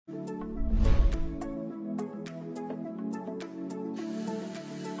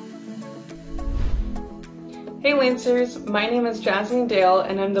Hey Lancers, my name is Jasmine Dale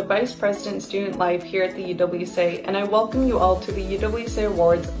and I'm the Vice President Student Life here at the UWSA, and I welcome you all to the UWSA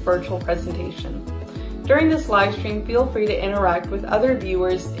Awards virtual presentation. During this live stream, feel free to interact with other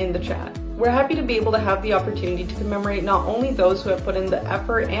viewers in the chat. We're happy to be able to have the opportunity to commemorate not only those who have put in the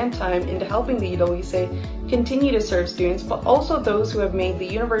effort and time into helping the UWSA continue to serve students, but also those who have made the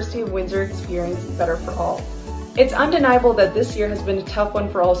University of Windsor experience better for all. It's undeniable that this year has been a tough one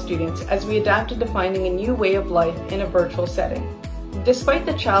for all students as we adapted to finding a new way of life in a virtual setting. Despite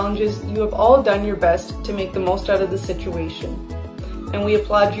the challenges, you have all done your best to make the most out of the situation, and we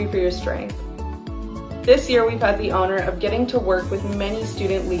applaud you for your strength. This year we've had the honor of getting to work with many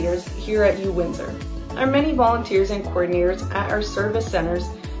student leaders here at UWindsor. Our many volunteers and coordinators at our service centers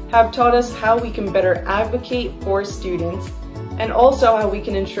have taught us how we can better advocate for students and also how we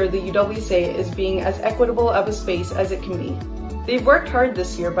can ensure the UWSA is being as equitable of a space as it can be. They've worked hard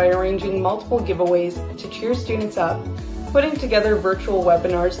this year by arranging multiple giveaways to cheer students up, putting together virtual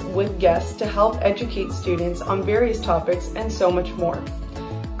webinars with guests to help educate students on various topics, and so much more.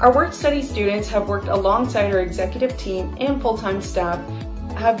 Our work study students have worked alongside our executive team and full-time staff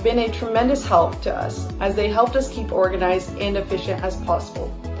have been a tremendous help to us as they helped us keep organized and efficient as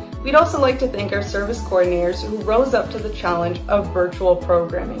possible. We'd also like to thank our service coordinators who rose up to the challenge of virtual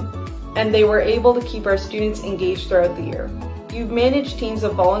programming, and they were able to keep our students engaged throughout the year. You've managed teams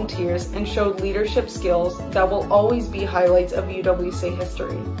of volunteers and showed leadership skills that will always be highlights of UWSA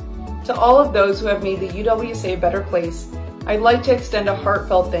history. To all of those who have made the UWSA a better place, I'd like to extend a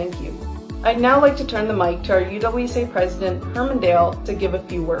heartfelt thank you. I'd now like to turn the mic to our UWSA President, Herman Dale, to give a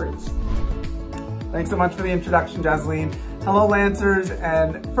few words. Thanks so much for the introduction, Jasleen. Hello Lancers,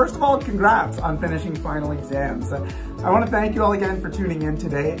 and first of all, congrats on finishing final exams. I want to thank you all again for tuning in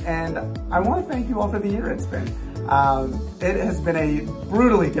today, and I want to thank you all for the year it's been. It has been a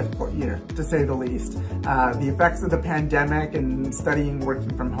brutally difficult year, to say the least. The effects of the pandemic and studying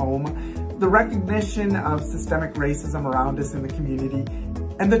working from home, the recognition of systemic racism around us in the community,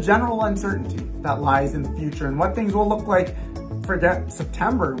 and the general uncertainty that lies in the future and what things will look like, forget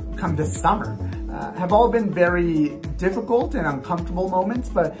September, come this summer, have all been very difficult and uncomfortable moments,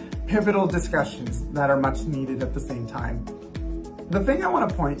 but pivotal discussions that are much needed at the same time. The thing I want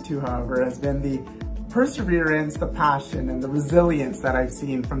to point to, however, has been the perseverance, the passion, and the resilience that I've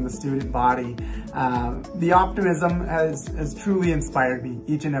seen from the student body. The optimism has truly inspired me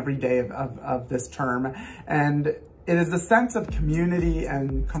each and every day of this term, and it is the sense of community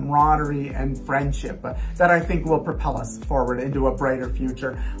and camaraderie and friendship that I think will propel us forward into a brighter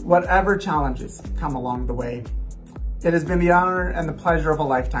future, whatever challenges come along the way. It has been the honor and the pleasure of a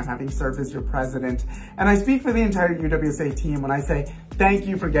lifetime having served as your president, and I speak for the entire UWSA team when I say thank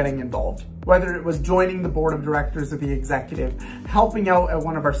you for getting involved. Whether it was joining the board of directors or the executive, helping out at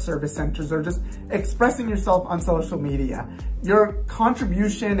one of our service centers, or just expressing yourself on social media, your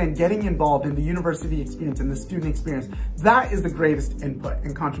contribution and getting involved in the university experience and the student experience, that is the greatest input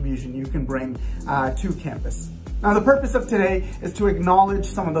and contribution you can bring to campus. Now, the purpose of today is to acknowledge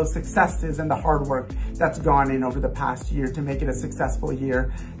some of those successes and the hard work that's gone in over the past year to make it a successful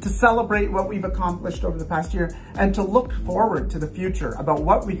year, to celebrate what we've accomplished over the past year, and to look forward to the future about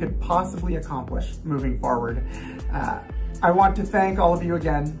what we could possibly accomplish moving forward. I want to thank all of you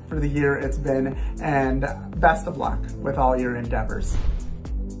again for the year it's been, and best of luck with all your endeavors.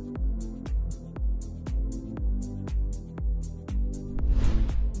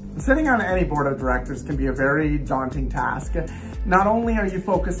 Sitting on any board of directors can be a very daunting task. Not only are you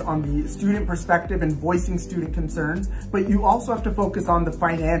focused on the student perspective and voicing student concerns, but you also have to focus on the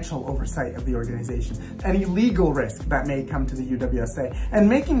financial oversight of the organization, any legal risk that may come to the UWSA, and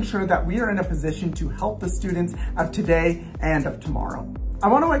making sure that we are in a position to help the students of today and of tomorrow. I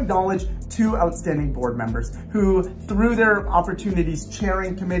want to acknowledge two outstanding board members who, through their opportunities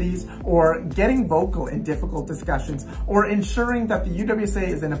chairing committees or getting vocal in difficult discussions or ensuring that the UWSA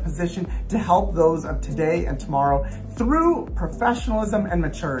is in a position to help those of today and tomorrow through professionalism and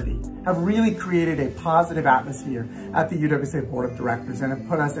maturity, have really created a positive atmosphere at the UWSA Board of Directors and have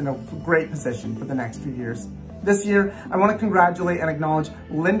put us in a great position for the next few years. This year, I want to congratulate and acknowledge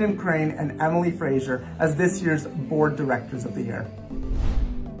Lyndon Crane and Emily Fraser as this year's Board Directors of the Year.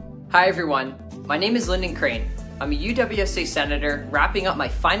 Hi everyone, my name is Lyndon Crane. I'm a UWSA Senator wrapping up my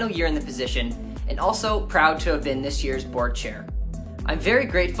final year in the position and also proud to have been this year's board chair. I'm very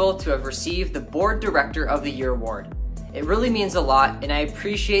grateful to have received the Board Director of the Year award. It really means a lot, and I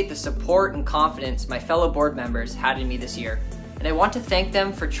appreciate the support and confidence my fellow board members had in me this year. And I want to thank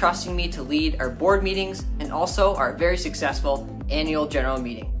them for trusting me to lead our board meetings and also our very successful annual general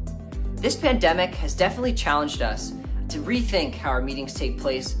meeting. This pandemic has definitely challenged us to rethink how our meetings take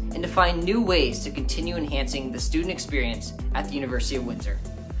place, and to find new ways to continue enhancing the student experience at the University of Windsor.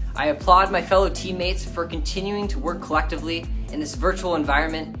 I applaud my fellow teammates for continuing to work collectively in this virtual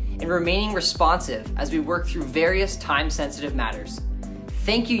environment and remaining responsive as we work through various time-sensitive matters.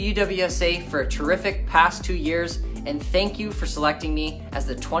 Thank you, UWSA, for a terrific past 2 years, and thank you for selecting me as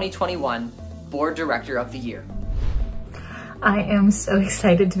the 2021 Board Director of the Year. I am so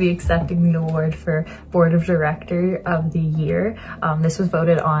excited to be accepting the award for Board of Director of the Year. This was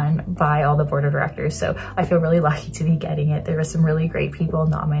voted on by all the Board of Directors, so I feel really lucky to be getting it. There were some really great people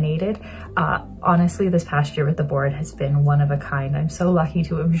nominated. Honestly, this past year with the board has been one of a kind. I'm so lucky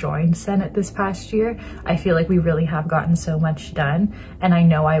to have joined Senate this past year. I feel like we really have gotten so much done, and I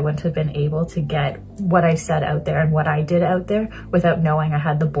know I wouldn't have been able to get what I said out there and what I did out there without knowing I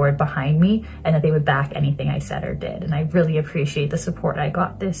had the board behind me and that they would back anything I said or did. And I really appreciate the support I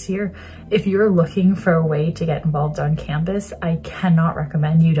got this year. If you're looking for a way to get involved on campus, I cannot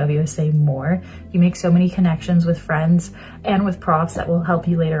recommend UWSA more. You make so many connections with friends and with profs that will help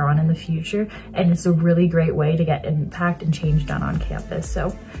you later on in the future, and it's a really great way to get impact and change done on campus.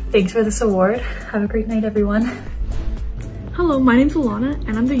 So thanks for this award. Have a great night, everyone. Hello, my name's Alana,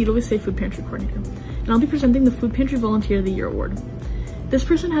 and I'm the UWSA Food Pantry Coordinator, and I'll be presenting the Food Pantry Volunteer of the Year Award. This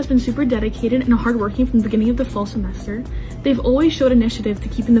person has been super dedicated and hardworking from the beginning of the fall semester. They've always showed initiative to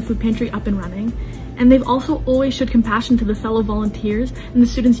keeping the food pantry up and running, and they've also always showed compassion to the fellow volunteers and the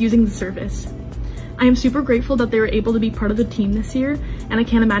students using the service. I am super grateful that they were able to be part of the team this year, and I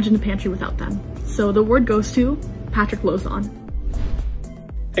can't imagine the pantry without them. So the award goes to Patrick Lozon.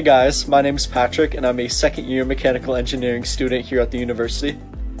 Hey guys, my name is Patrick and I'm a second-year mechanical engineering student here at the university.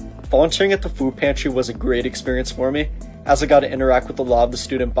 Volunteering at the food pantry was a great experience for me, as I got to interact with a lot of the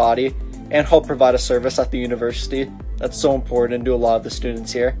student body and help provide a service at the university that's so important to a lot of the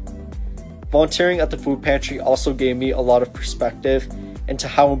students here. Volunteering at the food pantry also gave me a lot of perspective into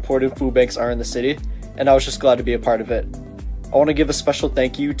how important food banks are in the city, and I was just glad to be a part of it. I want to give a special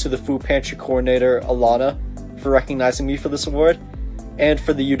thank you to the food pantry coordinator, Alana, for recognizing me for this award, and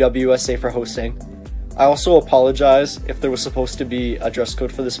for the UWSA for hosting. I also apologize if there was supposed to be a dress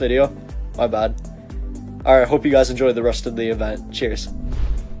code for this video. My bad. Alright, hope you guys enjoy the rest of the event. Cheers.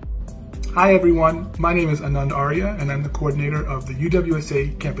 Hi everyone, my name is Anand Arya and I'm the coordinator of the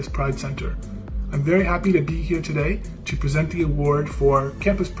UWSA Campus Pride Center. I'm very happy to be here today to present the award for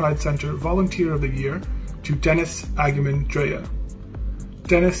Campus Pride Center Volunteer of the Year to Dennis Agaman-Drea.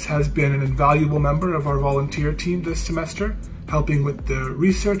 Dennis has been an invaluable member of our volunteer team this semester, helping with the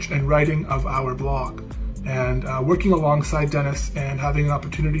research and writing of our blog. And working alongside Dennis and having an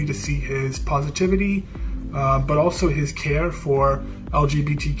opportunity to see his positivity, but also his care for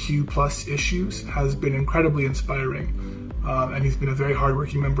LGBTQ+ issues has been incredibly inspiring. And he's been a very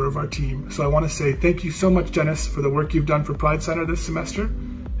hardworking member of our team. So I want to say thank you so much, Dennis, for the work you've done for Pride Center this semester,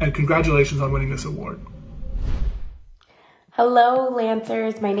 and congratulations on winning this award. Hello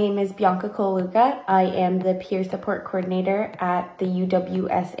Lancers, my name is Bianca Coluca. I am the Peer Support Coordinator at the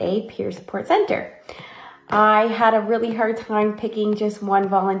UWSA Peer Support Center. I had a really hard time picking just one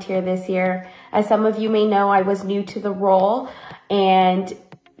volunteer this year. As some of you may know, I was new to the role, and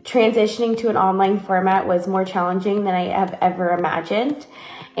transitioning to an online format was more challenging than I have ever imagined.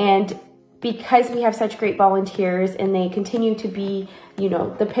 And because we have such great volunteers and they continue to be,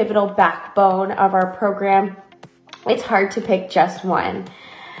 the pivotal backbone of our program, it's hard to pick just one.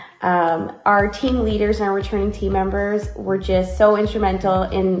 Our team leaders and our returning team members were just so instrumental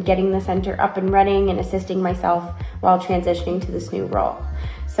in getting the center up and running and assisting myself while transitioning to this new role.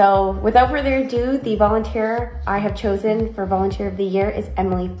 So without further ado, the volunteer I have chosen for Volunteer of the Year is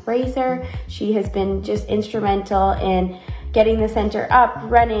Emily Fraser. She has been just instrumental in getting the center up,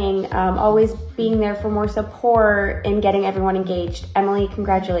 running, always being there for more support and getting everyone engaged. Emily,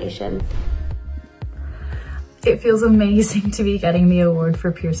 congratulations. It feels amazing to be getting the award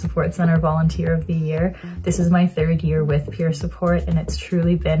for Peer Support Center Volunteer of the Year. This is my third year with Peer Support, and it's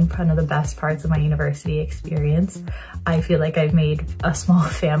truly been one of the best parts of my university experience. I feel like I've made a small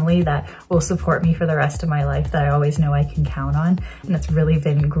family that will support me for the rest of my life that I always know I can count on, and it's really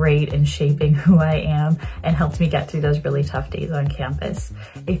been great in shaping who I am and helped me get through those really tough days on campus.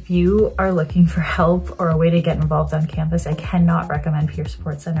 If you are looking for help or a way to get involved on campus, I cannot recommend Peer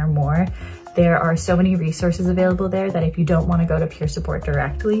Support Center more. There are so many resources available there that if you don't want to go to peer support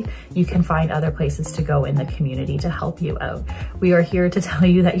directly, you can find other places to go in the community to help you out. We are here to tell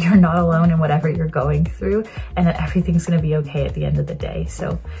you that you're not alone in whatever you're going through and that everything's going to be okay at the end of the day.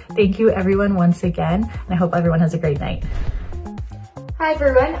 So thank you everyone once again, and I hope everyone has a great night. Hi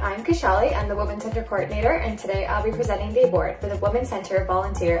everyone, I'm Kashali. I'm the Women's Center Coordinator, and today I'll be presenting the award for the Women's Center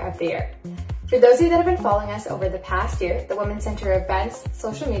Volunteer of the Year. For those of you that have been following us over the past year, the Women's Center events,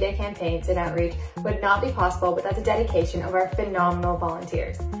 social media campaigns, and outreach would not be possible without the dedication of our phenomenal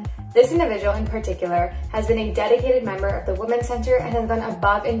volunteers. This individual in particular has been a dedicated member of the Women's Center and has gone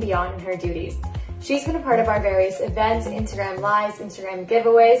above and beyond in her duties. She's been a part of our various events, Instagram lives, Instagram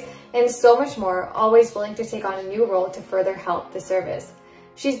giveaways, and so much more, always willing to take on a new role to further help the service.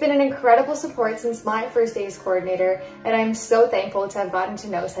 She's been an incredible support since my first day as coordinator, and I'm so thankful to have gotten to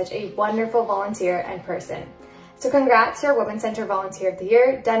know such a wonderful volunteer and person. So congrats to our Women's Center Volunteer of the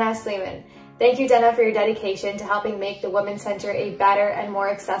Year, Dana Sleeman. Thank you, Dana, for your dedication to helping make the Women's Center a better and more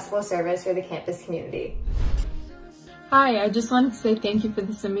accessible service for the campus community. Hi, I just wanted to say thank you for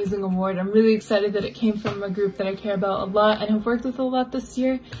this amazing award. I'm really excited that it came from a group that I care about a lot and have worked with a lot this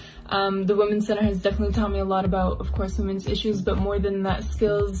year. The Women's Center has definitely taught me a lot about, of course, women's issues, but more than that,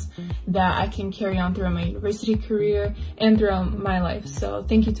 skills that I can carry on throughout my university career and throughout my life. So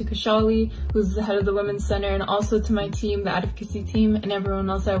thank you to Kashali, who's the head of the Women's Center, and also to my team, the advocacy team, and everyone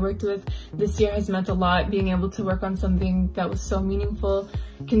else I worked with. This year has meant a lot, being able to work on something that was so meaningful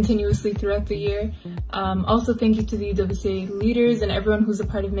continuously throughout the year. Also, thank you to the UWSA leaders and everyone who's a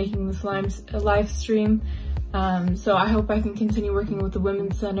part of making this live stream. So I hope I can continue working with the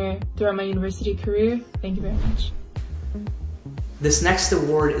Women's Center throughout my university career. Thank you very much. This next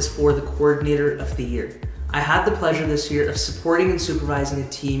award is for the Coordinator of the Year. I had the pleasure this year of supporting and supervising a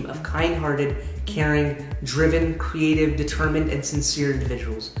team of kind-hearted, caring, driven, creative, determined, and sincere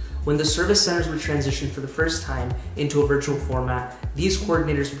individuals. When the service centers were transitioned for the first time into a virtual format, these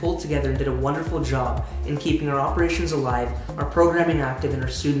coordinators pulled together and did a wonderful job in keeping our operations alive, our programming active, and our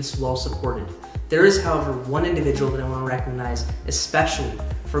students well supported. There is, however, one individual that I want to recognize, especially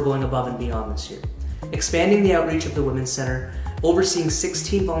for going above and beyond this year. Expanding the outreach of the Women's Center, overseeing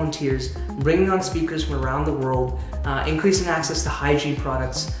 16 volunteers, bringing on speakers from around the world, increasing access to hygiene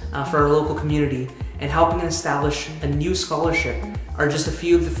products for our local community, and helping establish a new scholarship are just a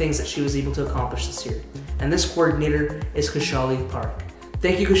few of the things that she was able to accomplish this year. And this coordinator is Kashali Park.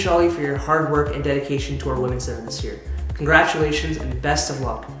 Thank you, Kashali, for your hard work and dedication to our Women's Center this year. Congratulations and best of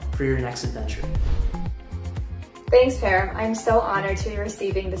luck for your next adventure. Thanks, Param. I'm so honored to be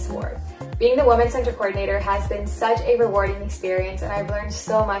receiving this award. Being the Women's Center Coordinator has been such a rewarding experience, and I've learned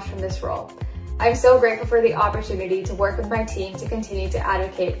so much from this role. I'm so grateful for the opportunity to work with my team to continue to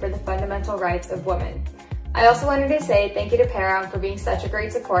advocate for the fundamental rights of women. I also wanted to say thank you to Param for being such a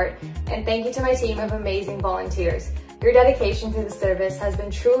great support, and thank you to my team of amazing volunteers. Your dedication to the service has been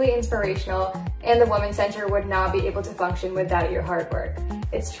truly inspirational, and the Women's Center would not be able to function without your hard work.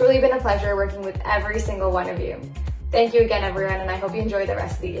 It's truly been a pleasure working with every single one of you. Thank you again, everyone, and I hope you enjoy the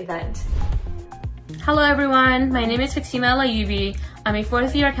rest of the event. Hello everyone, my name is Fatima Layubi. I'm a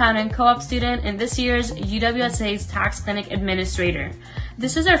 4th year accounting co-op student and this year's UWSA's Tax Clinic Administrator.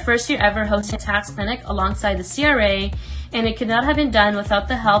 This is our first year ever hosting a tax clinic alongside the CRA, and it could not have been done without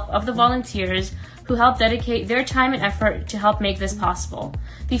the help of the volunteers who helped dedicate their time and effort to help make this possible.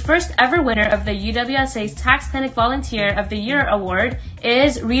 The first ever winner of the UWSA's Tax Clinic Volunteer of the Year Award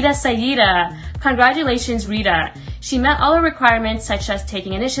is Rita Sayida. Congratulations, Rita. She met all the requirements such as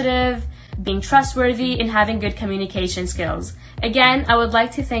taking initiative, being trustworthy, and having good communication skills. Again, I would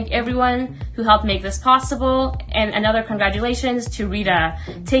like to thank everyone who helped make this possible, and another congratulations to Rita.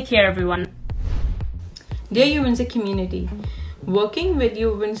 Take care, everyone. Dear UWSA community, working with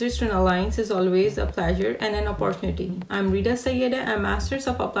you Windsor Student Alliance is always a pleasure and an opportunity. I'm Rita Sayeda, a Master's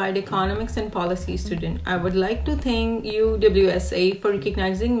of Applied Economics and Policy student. I would like to thank UWSA for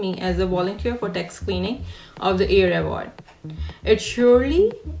recognizing me as a volunteer for Tax Cleaning of the Year Award. It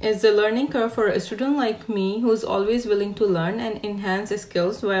surely is a learning curve for a student like me who's always willing to learn and enhance his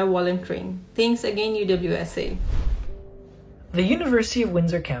skills via volunteering. Thanks again, UWSA. The University of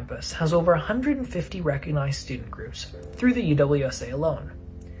Windsor campus has over 150 recognized student groups through the UWSA alone.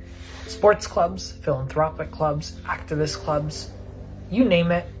 Sports clubs, philanthropic clubs, activist clubs, you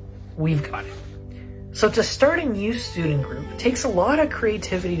name it, we've got it. So to start a new student group takes a lot of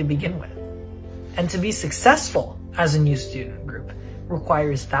creativity to begin with. And to be successful as a new student group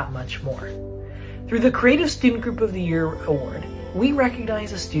requires that much more. Through the Creative Student Group of the Year Award, we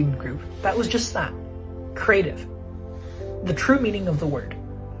recognize a student group that was just that, creative. The true meaning of the word.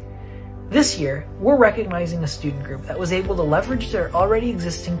 This year, we're recognizing a student group that was able to leverage their already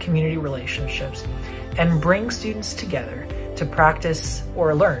existing community relationships and bring students together to practice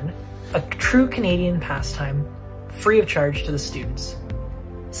or learn a true Canadian pastime free of charge to the students,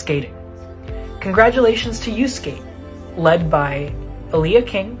 skating. Congratulations to U-Skate, led by Aaliyah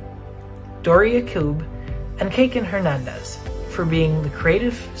King, Doria Koob, and Kaken Hernandez for being the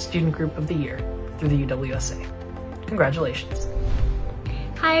Creative Student Group of the Year through the UWSA. Congratulations.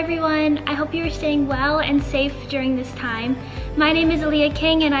 Hi everyone, I hope you are staying well and safe during this time. My name is Aaliyah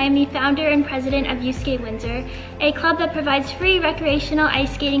King and I am the founder and president of USkate Windsor, a club that provides free recreational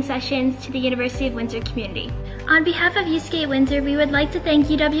ice skating sessions to the University of Windsor community. On behalf of USkate Windsor, we would like to thank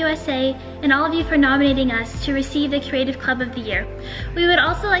UWSA and all of you for nominating us to receive the Creative Club of the Year. We would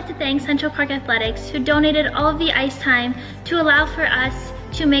also like to thank Central Park Athletics, who donated all of the ice time to allow for us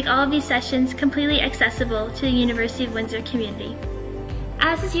to make all of these sessions completely accessible to the University of Windsor community.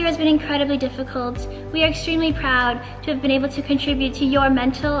 As this year has been incredibly difficult, we are extremely proud to have been able to contribute to your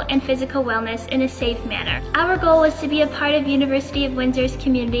mental and physical wellness in a safe manner. Our goal was to be a part of University of Windsor's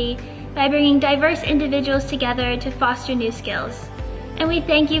community by bringing diverse individuals together to foster new skills. And we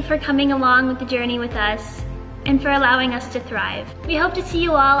thank you for coming along with the journey with us and for allowing us to thrive. We hope to see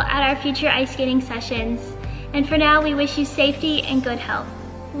you all at our future ice skating sessions. And for now, we wish you safety and good health.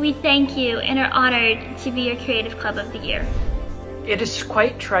 We thank you and are honored to be your Creative Club of the Year. It is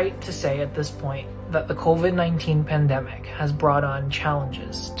quite trite to say at this point that the COVID-19 pandemic has brought on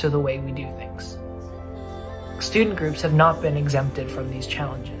challenges to the way we do things. Student groups have not been exempted from these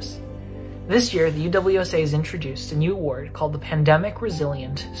challenges. This year, the UWSA has introduced a new award called the Pandemic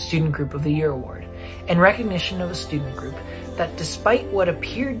Resilient Student Group of the Year Award, in recognition of a student group that, despite what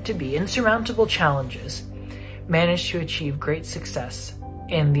appeared to be insurmountable challenges, managed to achieve great success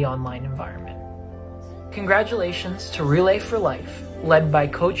in the online environment. Congratulations to Relay for Life, led by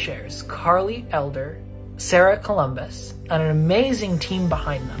co-chairs Carly Elder, Sarah Columbus, and an amazing team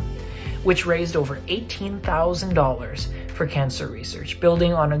behind them, which raised over $18,000 for cancer research,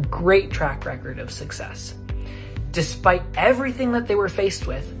 building on a great track record of success. Despite everything that they were faced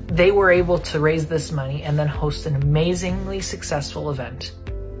with, they were able to raise this money and then host an amazingly successful event,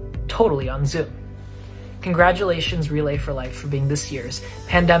 totally on Zoom. Congratulations, Relay for Life, for being this year's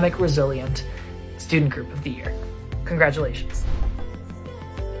Pandemic Resilient Student Group of the Year. Congratulations.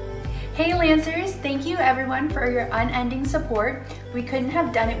 Hey Lancers, thank you everyone for your unending support. We couldn't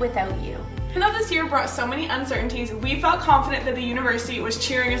have done it without you. Even though this year brought so many uncertainties, we felt confident that the university was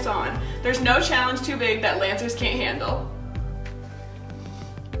cheering us on. There's no challenge too big that Lancers can't handle.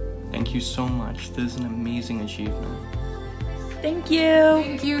 Thank you so much. This is an amazing achievement. Thank you.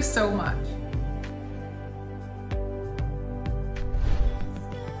 Thank you so much.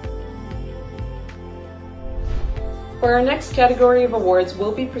 For our next category of awards,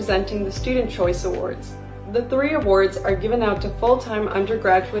 we'll be presenting the Student Choice Awards. The 3 awards are given out to full-time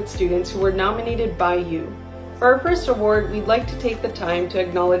undergraduate students who were nominated by you. For our first award, we'd like to take the time to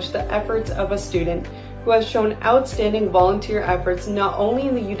acknowledge the efforts of a student who has shown outstanding volunteer efforts not only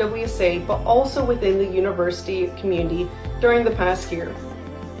in the UWSA but also within the university community during the past year.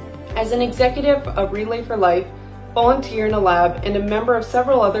 As an executive of Relay for Life, volunteer in a lab, and a member of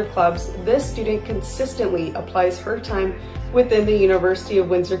several other clubs, this student consistently applies her time within the University of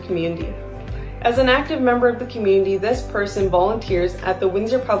Windsor community. As an active member of the community, this person volunteers at the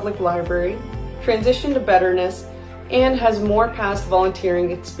Windsor Public Library, transitioned to Betterness, and has more past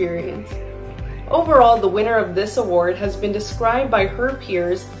volunteering experience. Overall, the winner of this award has been described by her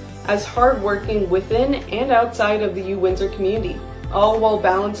peers as hardworking within and outside of the U Windsor community, all while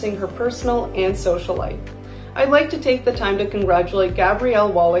balancing her personal and social life. I'd like to take the time to congratulate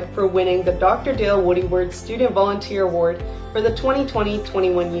Gabrielle Wallach for winning the Dr. Dale Woodyward Student Volunteer Award for the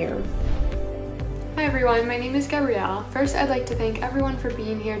 2020-21 year. Hi everyone, my name is Gabrielle. First, I'd like to thank everyone for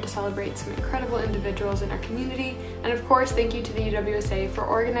being here to celebrate some incredible individuals in our community, and of course, thank you to the UWSA for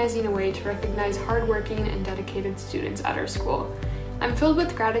organizing a way to recognize hardworking and dedicated students at our school. I'm filled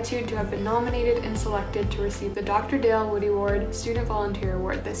with gratitude to have been nominated and selected to receive the Dr. Dale Woodyward Student Volunteer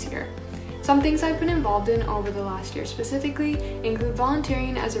Award this year. Some things I've been involved in over the last year specifically include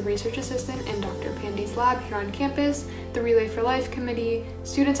volunteering as a research assistant in Dr. Pandy's lab here on campus, the Relay for Life committee,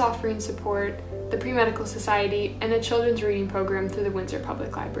 students offering support, the Pre-Medical Society, and a children's reading program through the Windsor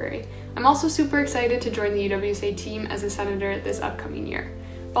Public Library. I'm also super excited to join the UWSA team as a senator this upcoming year.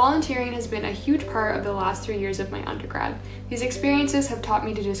 Volunteering has been a huge part of the last 3 years of my undergrad. These experiences have taught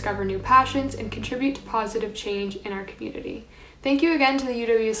me to discover new passions and contribute to positive change in our community. Thank you again to the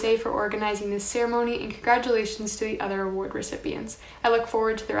UWSA for organizing this ceremony, and congratulations to the other award recipients. I look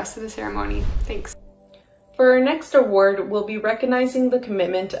forward to the rest of the ceremony. Thanks. For our next award, we'll be recognizing the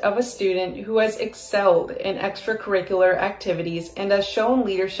commitment of a student who has excelled in extracurricular activities and has shown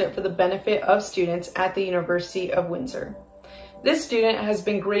leadership for the benefit of students at the University of Windsor. This student has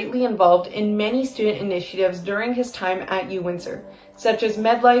been greatly involved in many student initiatives during his time at U Windsor, such as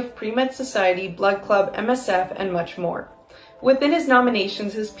MedLife, Pre-Med Society, Blood Club, MSF, and much more. Within his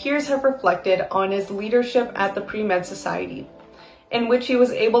nominations, his peers have reflected on his leadership at the Pre-Med Society. in which he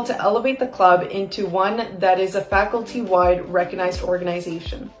was able to elevate the club into one that is a faculty-wide recognized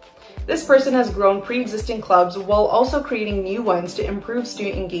organization. This person has grown pre-existing clubs while also creating new ones to improve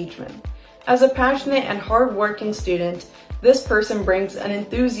student engagement. As a passionate and hard-working student, this person brings an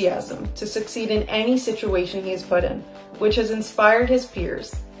enthusiasm to succeed in any situation he is put in, which has inspired his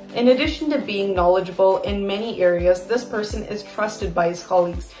peers. In addition to being knowledgeable in many areas, this person is trusted by his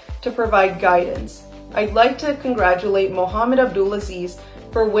colleagues to provide guidance. I'd like to congratulate Mohammed Abdulaziz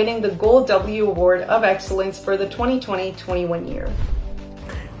for winning the Gold W Award of Excellence for the 2020-21 year.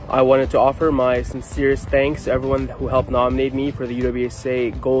 I wanted to offer my sincerest thanks to everyone who helped nominate me for the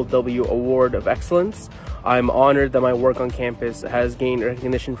UWSA Gold W Award of Excellence. I'm honored that my work on campus has gained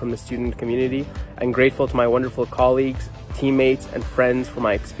recognition from the student community and grateful to my wonderful colleagues, teammates, and friends for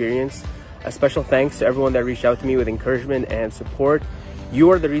my experience. A special thanks to everyone that reached out to me with encouragement and support. You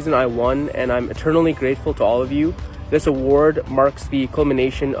are the reason I won, and I'm eternally grateful to all of you. This award marks the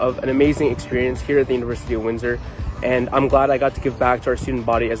culmination of an amazing experience here at the University of Windsor, and I'm glad I got to give back to our student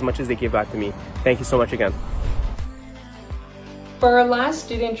body as much as they gave back to me. Thank you so much again. For our last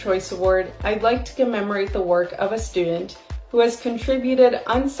Student Choice Award, I'd like to commemorate the work of a student who has contributed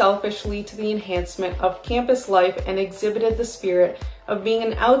unselfishly to the enhancement of campus life and exhibited the spirit of being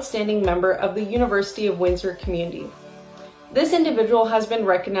an outstanding member of the University of Windsor community. This individual has been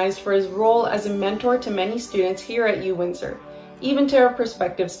recognized for his role as a mentor to many students here at UWindsor, even to our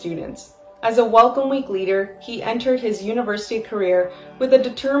prospective students. As a Welcome Week leader, he entered his university career with a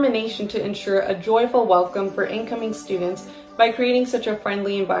determination to ensure a joyful welcome for incoming students by creating such a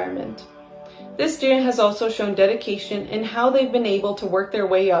friendly environment. This student has also shown dedication in how they've been able to work their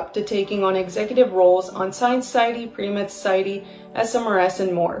way up to taking on executive roles on Science Society, Pre-Med Society, SMRS,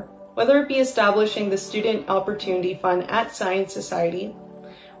 and more. Whether it be establishing the Student Opportunity Fund at Science Society,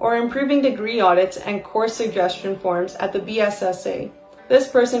 or improving degree audits and course suggestion forms at the BSSA, this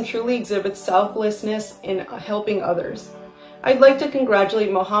person truly exhibits selflessness in helping others. I'd like to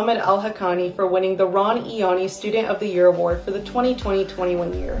congratulate Mohammed Al-Haqqani for winning the Ron Iani Student of the Year Award for the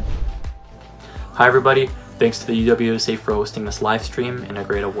 2020-21 year. Hi everybody, thanks to the UWSA for hosting this live stream and a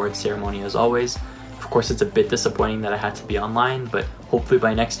great award ceremony as always. Of course, it's a bit disappointing that I had to be online, but hopefully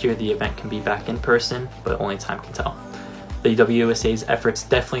by next year the event can be back in person, but only time can tell. The UWSA's efforts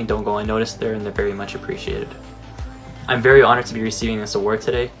definitely don't go unnoticed there, and they're very much appreciated. I'm very honored to be receiving this award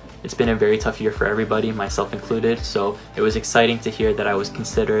today. It's been a very tough year for everybody, myself included, so it was exciting to hear that I was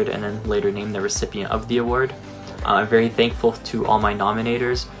considered and then later named the recipient of the award. I'm very thankful to all my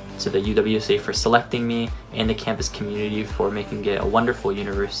nominators, to the UWSA for selecting me, and the campus community for making it a wonderful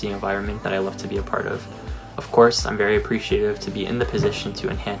university environment that I love to be a part of. Of course, I'm very appreciative to be in the position to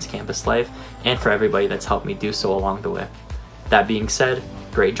enhance campus life, and for everybody that's helped me do so along the way. That being said,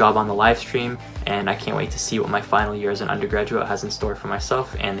 great job on the live stream, and I can't wait to see what my final year as an undergraduate has in store for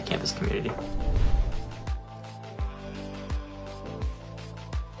myself and the campus community.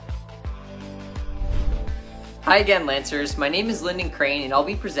 Hi again, Lancers. My name is Lyndon Crane, and I'll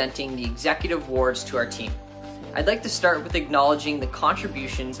be presenting the executive awards to our team. I'd like to start with acknowledging the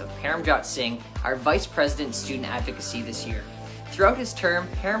contributions of Paramjot Singh, our Vice President Student Advocacy this year. Throughout his term,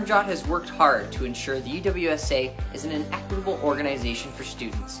 Paramjot has worked hard to ensure the UWSA is an equitable organization for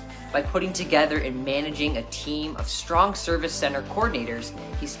students. By putting together and managing a team of strong service center coordinators,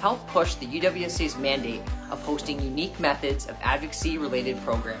 he's helped push the UWSA's mandate of hosting unique methods of advocacy-related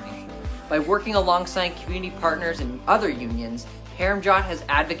programming. By working alongside community partners and other unions, Paramjot has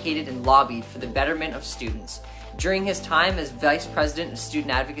advocated and lobbied for the betterment of students. During his time as Vice President of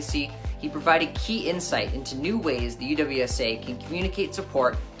Student Advocacy, he provided key insight into new ways the UWSA can communicate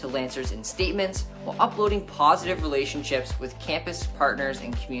support to Lancers in statements while uploading positive relationships with campus partners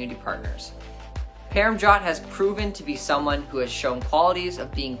and community partners. Paramjot has proven to be someone who has shown qualities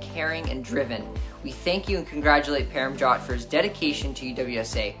of being caring and driven. We thank you and congratulate Paramjot for his dedication to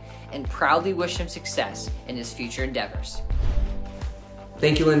UWSA and proudly wish him success in his future endeavors.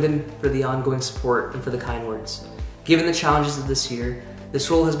 Thank you, Lyndon, for the ongoing support and for the kind words. Given the challenges of this year, this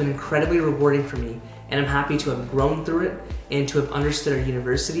role has been incredibly rewarding for me, and I'm happy to have grown through it and to have understood our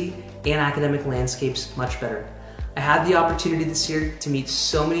university and academic landscapes much better. I had the opportunity this year to meet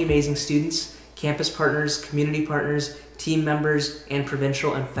so many amazing students, campus partners, community partners, team members, and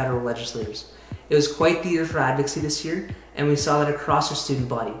provincial and federal legislators. It was quite the year for advocacy this year, and we saw that across our student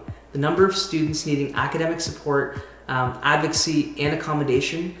body. The number of students needing academic support, advocacy, and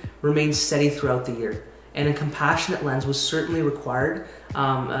accommodation remained steady throughout the year. And a compassionate lens was certainly required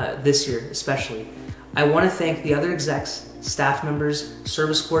this year, especially. I want to thank the other execs, staff members,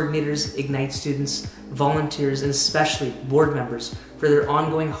 service coordinators, Ignite students, volunteers, and especially board members for their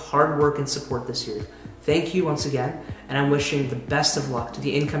ongoing hard work and support this year. Thank you once again, and I'm wishing the best of luck to the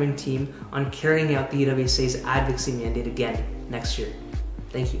incoming team on carrying out the UWSA's advocacy mandate again next year.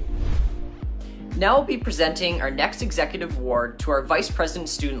 Thank you. Now we'll be presenting our next executive award to our Vice President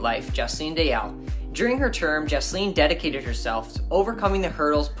Student Life, Jesseline Dayal. During her term, Jesseline dedicated herself to overcoming the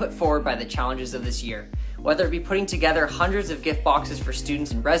hurdles put forward by the challenges of this year. Whether it be putting together hundreds of gift boxes for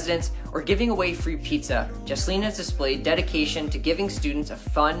students and residents or giving away free pizza, Jesseline has displayed dedication to giving students a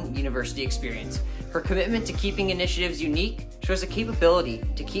fun university experience. Her commitment to keeping initiatives unique shows a capability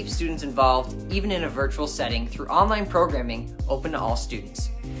to keep students involved even in a virtual setting through online programming open to all students.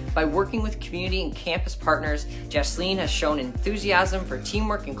 By working with community and campus partners, Jesseline has shown enthusiasm for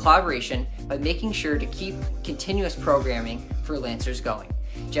teamwork and collaboration by making sure to keep continuous programming for Lancers going.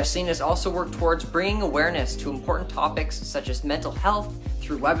 Jesseline has also worked towards bringing awareness to important topics such as mental health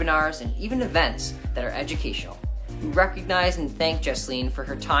through webinars and even events that are educational. We recognize and thank Jesseline for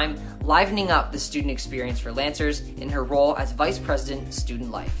her time livening up the student experience for Lancers in her role as Vice President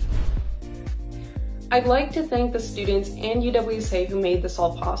Student Life. I'd like to thank the students and UWSA who made this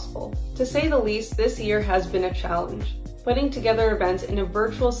all possible. To say the least, this year has been a challenge. Putting together events in a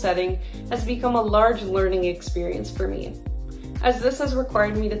virtual setting has become a large learning experience for me, as this has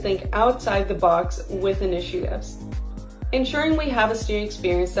required me to think outside the box with initiatives. Ensuring we have a student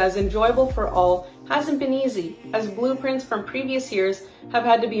experience that is enjoyable for all hasn't been easy, as blueprints from previous years have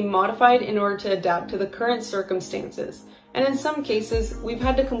had to be modified in order to adapt to the current circumstances, and in some cases, we've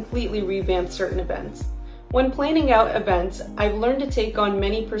had to completely revamp certain events. When planning out events, I've learned to take on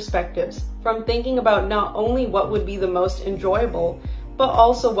many perspectives, from thinking about not only what would be the most enjoyable, but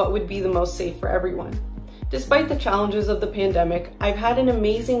also what would be the most safe for everyone. Despite the challenges of the pandemic, I've had an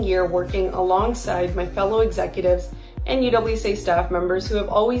amazing year working alongside my fellow executives and UWSA staff members who have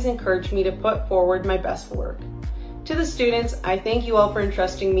always encouraged me to put forward my best work. To the students, I thank you all for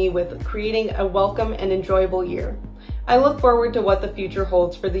entrusting me with creating a welcome and enjoyable year. I look forward to what the future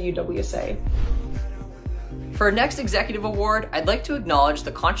holds for the UWSA. For our next executive award, I'd like to acknowledge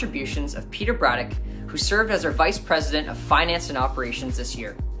the contributions of Peter Braddock, who served as our Vice President of Finance and Operations this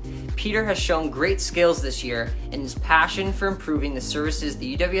year. Peter has shown great skills this year and his passion for improving the services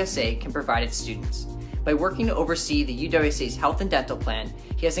the UWSA can provide its students. By working to oversee the UWSA's health and dental plan,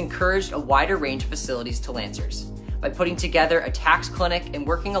 he has encouraged a wider range of facilities to Lancers. By putting together a tax clinic and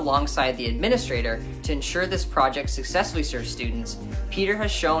working alongside the administrator to ensure this project successfully serves students, Peter has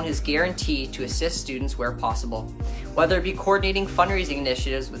shown his guarantee to assist students where possible. Whether it be coordinating fundraising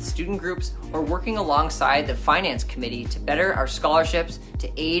initiatives with student groups or working alongside the finance committee to better our scholarships to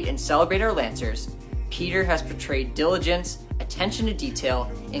aid and celebrate our Lancers, Peter has portrayed diligence, attention to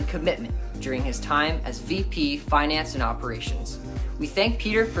detail, and commitment during his time as VP Finance and Operations. We thank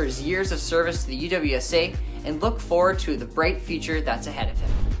Peter for his years of service to the UWSA and look forward to the bright future that's ahead of him.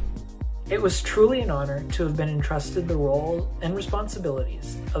 It was truly an honor to have been entrusted the role and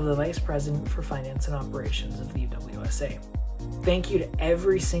responsibilities of the Vice President for Finance and Operations of the UWSA. Thank you to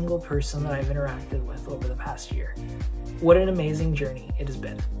every single person that I've interacted with over the past year. What an amazing journey it has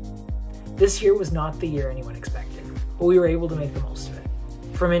been. This year was not the year anyone expected, but we were able to make the most of it.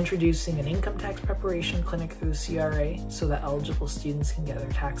 From introducing an income tax preparation clinic through the CRA so that eligible students can get their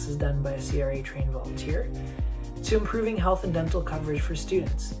taxes done by a CRA-trained volunteer, to improving health and dental coverage for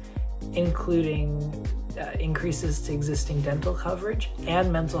students, including increases to existing dental coverage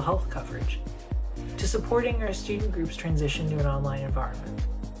and mental health coverage, to supporting our student groups transition to an online environment.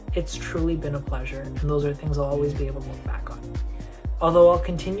 It's truly been a pleasure, and those are things I'll always be able to look back on. Although I'll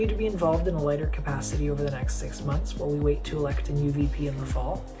continue to be involved in a lighter capacity over the next 6 months while we wait to elect a new VP in the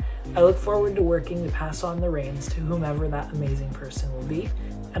fall, I look forward to working to pass on the reins to whomever that amazing person will be,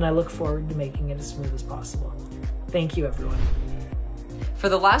 and I look forward to making it as smooth as possible. Thank you, everyone. For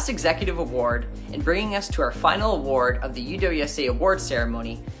the last executive award, and bringing us to our final award of the UWSA Awards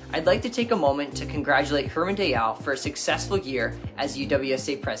ceremony, I'd like to take a moment to congratulate Herman Dayal for a successful year as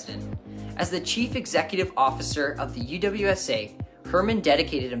UWSA President. As the Chief Executive Officer of the UWSA, Herman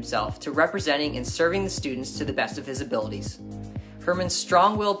dedicated himself to representing and serving the students to the best of his abilities. Herman's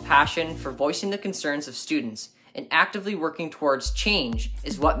strong-willed passion for voicing the concerns of students and actively working towards change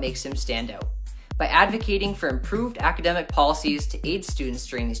is what makes him stand out. By advocating for improved academic policies to aid students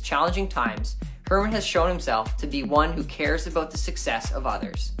during these challenging times, Herman has shown himself to be one who cares about the success of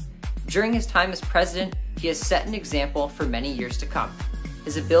others. During his time as president, he has set an example for many years to come.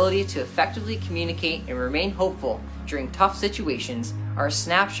 His ability to effectively communicate and remain hopeful during tough situations are a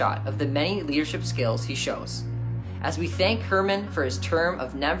snapshot of the many leadership skills he shows. As we thank Herman for his term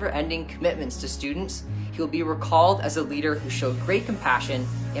of never-ending commitments to students, he will be recalled as a leader who showed great compassion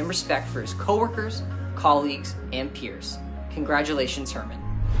and respect for his coworkers, colleagues, and peers. Congratulations, Herman.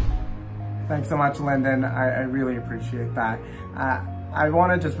 Thanks so much, Lyndon. I really appreciate that. I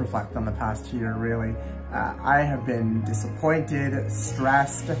want to just reflect on the past year, really. I have been disappointed,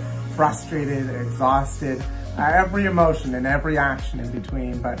 stressed, frustrated, exhausted, every emotion and every action in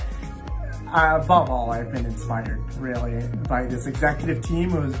between, but above all, I've been inspired, really, by this executive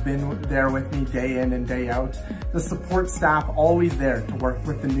team who's been there with me day in and day out. The support staff always there to work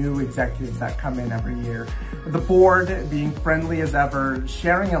with the new executives that come in every year. The board being friendly as ever,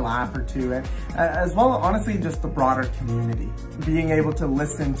 sharing a laugh or two, and as well, honestly, just the broader community. Being able to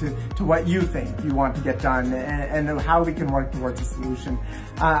listen to what you think you want to get done and how we can work towards a solution.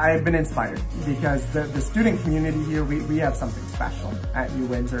 I've been inspired because the student community here, we have something special at U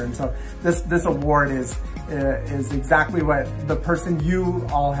Windsor, and so this award is exactly what the person you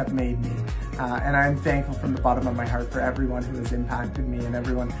all have made me. And I'm thankful from the bottom of my heart for everyone who has impacted me and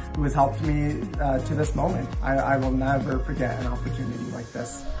everyone who has helped me to this moment. I will never forget an opportunity like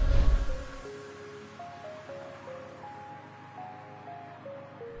this.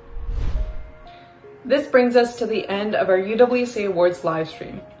 This brings us to the end of our UWSA Awards live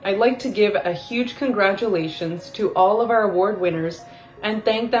stream. I'd like to give a huge congratulations to all of our award winners and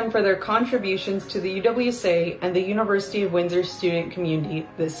thank them for their contributions to the UWSA and the University of Windsor student community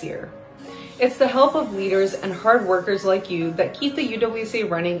this year. It's the help of leaders and hard workers like you that keep the UWSA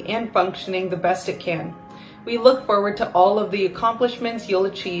running and functioning the best it can. We look forward to all of the accomplishments you'll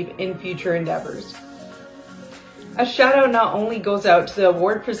achieve in future endeavors. A shout out not only goes out to the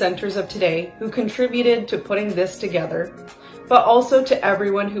award presenters of today who contributed to putting this together, but also to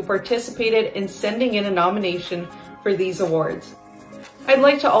everyone who participated in sending in a nomination for these awards. I'd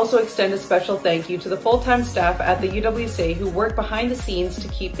like to also extend a special thank you to the full-time staff at the UWSA who work behind the scenes to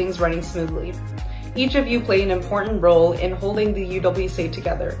keep things running smoothly. Each of you play an important role in holding the UWSA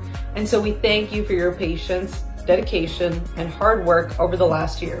together, and so we thank you for your patience, dedication, and hard work over the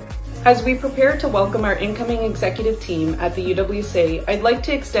last year. As we prepare to welcome our incoming executive team at the UWSA, I'd like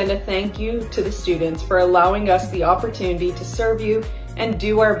to extend a thank you to the students for allowing us the opportunity to serve you and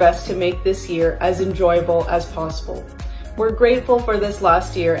do our best to make this year as enjoyable as possible. We're grateful for this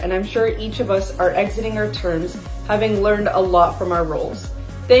last year, and I'm sure each of us are exiting our terms having learned a lot from our roles.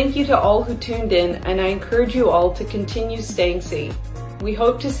 Thank you to all who tuned in, and I encourage you all to continue staying safe. We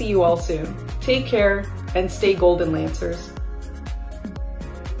hope to see you all soon. Take care and stay golden, Lancers.